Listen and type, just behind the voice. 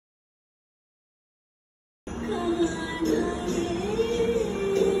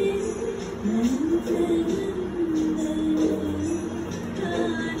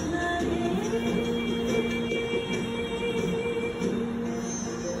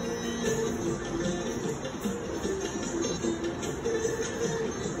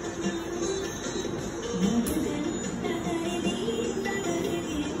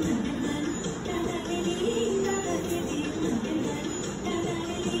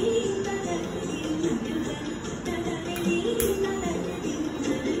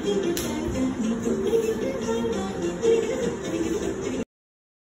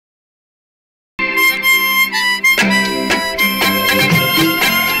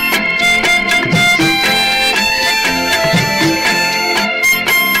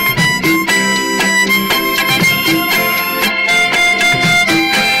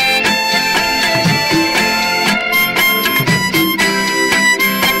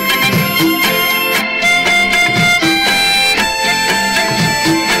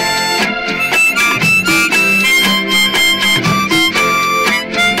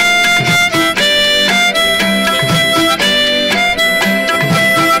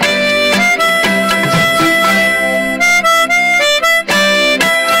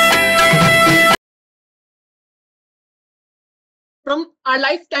From our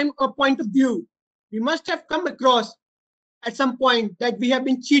lifetime point of view, we must have come across at some point that we have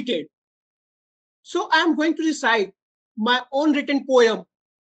been cheated. So I am going to recite my own written poem,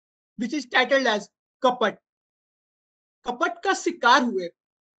 which is titled as कपट. कपट का शिकार हुए,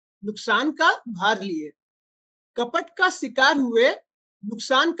 नुकसान का भार लिए. कपट का शिकार हुए,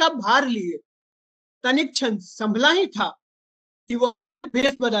 नुकसान का भार लिए. तनिक क्षण संभला ही था कि वो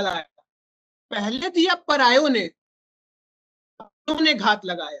भेष बदल आया. पहले दिया परायों ने, अपनों ने घात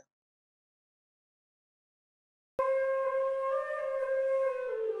लगाया.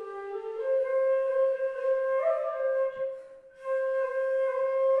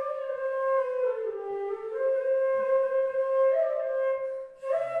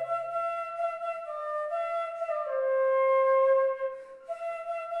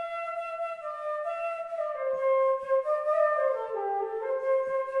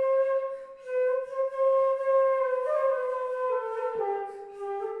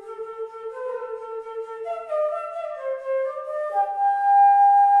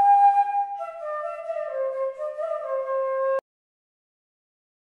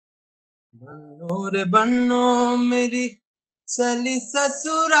 बन्नो रे बन्नो मेरी चली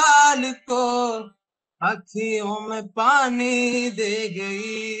ससुराल को, अखियों में पानी दे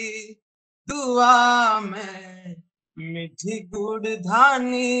गई. दुआ में मीठी गुड़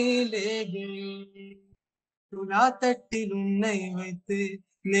धानी ले गई. तुला तट्टिरुन्नै वैते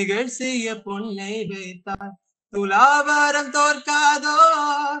निगर्सिय पुन्नै वैता. तुला वरं तोर्कादो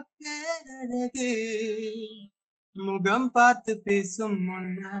केरडगे. मुगम पात पेसुम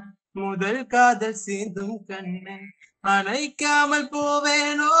मुन्ना முதல் காதல் சீந்தும் கண்ணே, அணைக்காமல்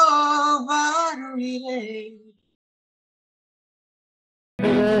போவேனோ வாருயிரே.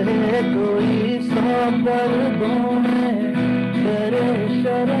 रहे कोई सौ पर्दों में डरे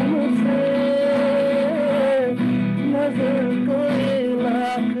शर्म से, नजर कोई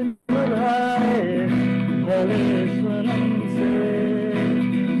लाख बुलाए भले स्वरम से.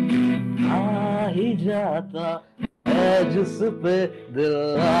 आ ही जाता है जिस पे दिल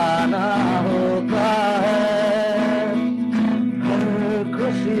आना होता है, हर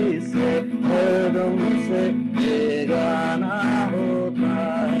खुशी से हर दम से बेगाना होता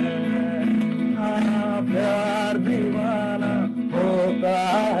है. हाँ प्यार दीवाना होता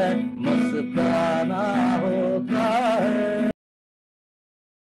है, मस्ताना होता है.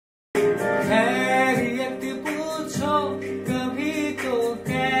 खैरियत पूछो कभी तो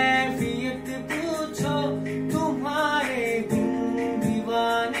कैफियत पूछो, तुम्हारे दिल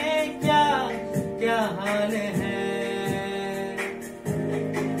दीवाने क्या क्या हाल है.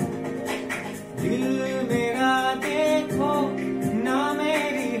 दिल मेरा देखो ना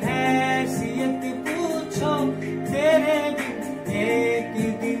मेरी हैसियत पूछो, तेरे बिन एक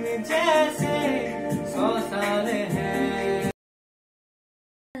दिन जैसे 100 साल है.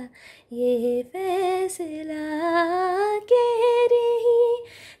 ये फैसला कह रही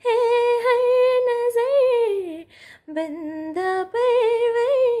है हर नजर, बंदा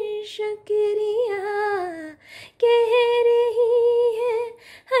परवर शुक्रिया कह रही है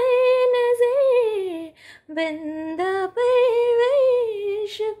हर नजर, बंदा परवर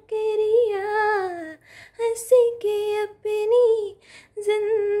शुक्रिया. हंसी के अपनी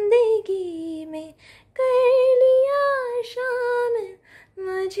जिंदगी में कर लिया शामिल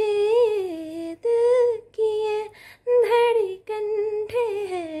मुझे, दिल की ये धड़कन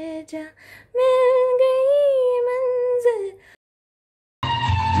ठहर जा मिल गई मंजिल.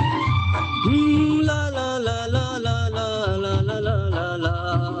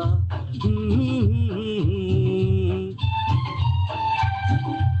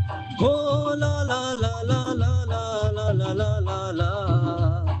 ला ला ला।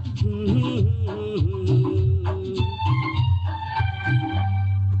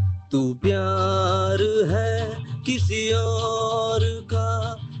 तू प्यार है किसी और का,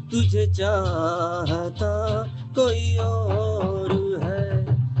 तुझे चाहता कोई और है।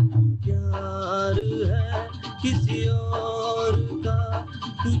 तू प्यार है किसी और का,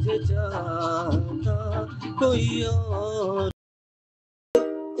 तुझे चाहता कोई और।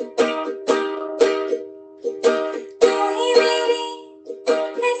 तू ही मेरी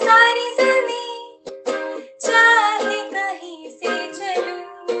है सारी ज़मीं, चाहे कहीं से चलूं,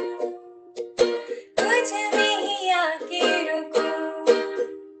 तुझ में ही आके रुकूं।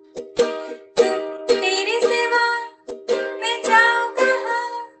 तेरे सिवा मैं जाऊं कहाँ,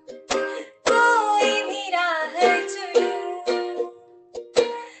 कोई भी राह चुनूं,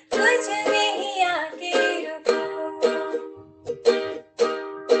 तुझ में ही आके रुकूं।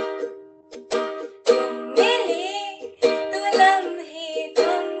 तुम मिले तो लम्हे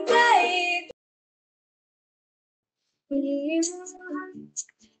थम गए,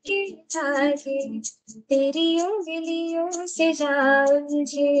 ये धागे तेरी उंगलियों से जान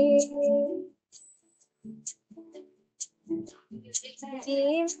मुझे।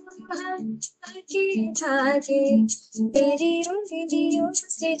 ये धागे तेरी उंगलियों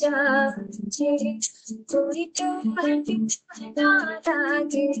से जान मुझे। कोई तो बता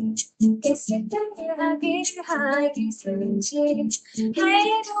दागे कैसे तुम आगे आगे समझे। है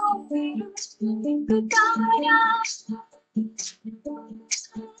एक तारा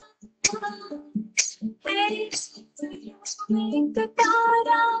एक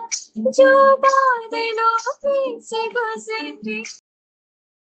तारा जो बादलों में से गुजरे।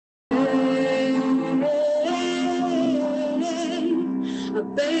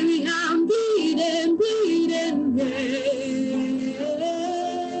 Baby, I'm bleeding, bleeding, hey.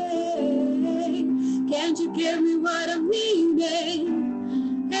 Can't you give me what I'm needing?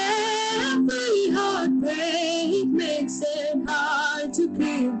 Every heartbreak makes it hard to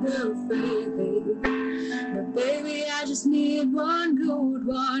keep the faith. But baby, I just need one good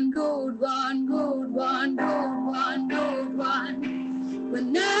one, good one, good one, good one, good one.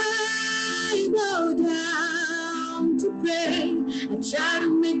 When I go down to pray, I try to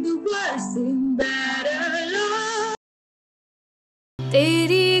make the worst seem better. Love.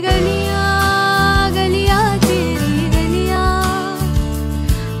 तेरी